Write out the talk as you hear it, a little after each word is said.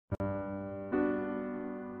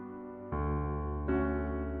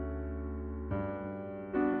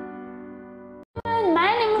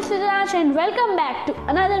Chitransh and welcome back to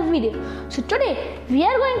another video. So today we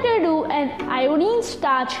are going to do an iodine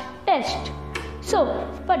starch test.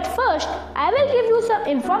 But first I will give you some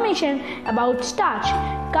information about starch.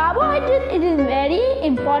 Carbohydrate is a very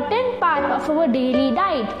important part of our daily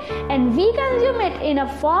diet and we consume it in a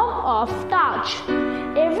form of starch.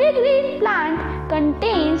 Every green plant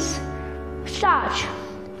contains starch.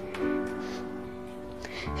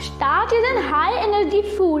 Starch is a high energy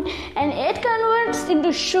food and it converts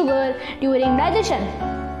into sugar during digestion.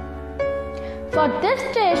 For this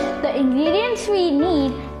test, the ingredients we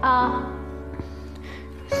need are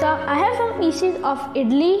I have some pieces of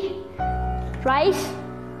idli, rice,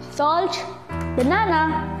 salt,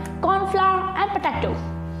 banana, corn flour and potato.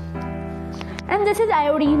 And this is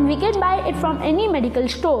iodine. We can buy it from any medical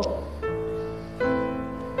store.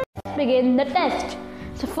 Let's begin the test.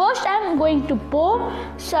 So first I am going to pour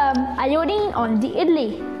some iodine on the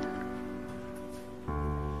idli.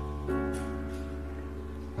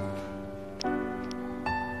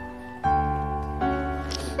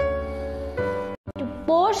 To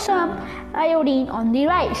pour some iodine on the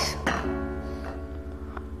rice.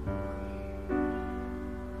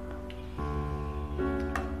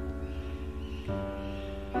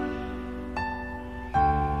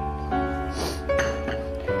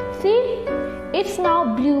 See? It's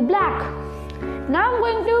now blue-black. Now I'm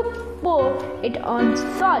going to pour it on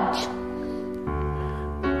salt.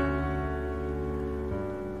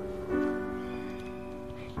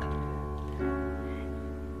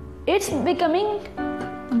 It's becoming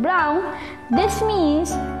brown. This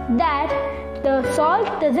means that the salt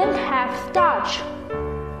doesn't have starch.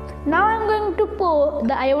 Now I'm going to pour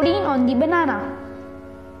the iodine on the banana.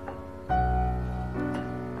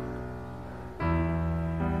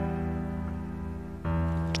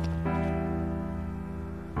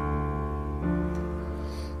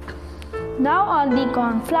 Now on the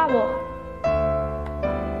corn flour.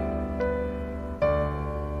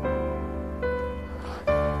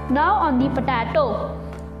 Now on the potato.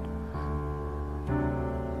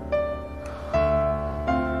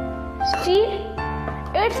 See,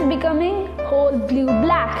 it's becoming whole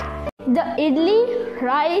blue-black. The idli,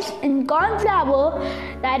 rice and corn flour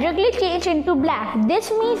directly change into black. This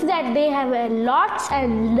means that they have lots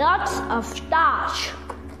and lots of starch.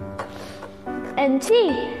 And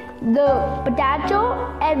see, the potato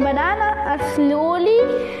and banana are slowly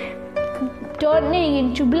turning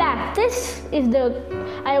into black. This is the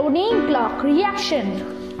iodine clock reaction.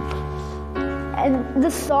 And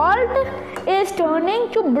the salt is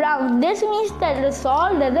turning to brown. This means that the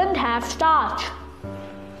salt doesn't have starch.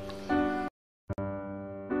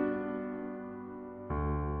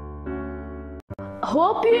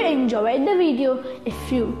 Hope you enjoyed the video.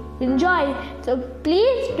 If you enjoyed, so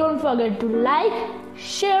please don't forget to like,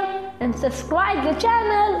 share and subscribe the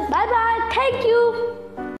channel. Bye bye. Thank you.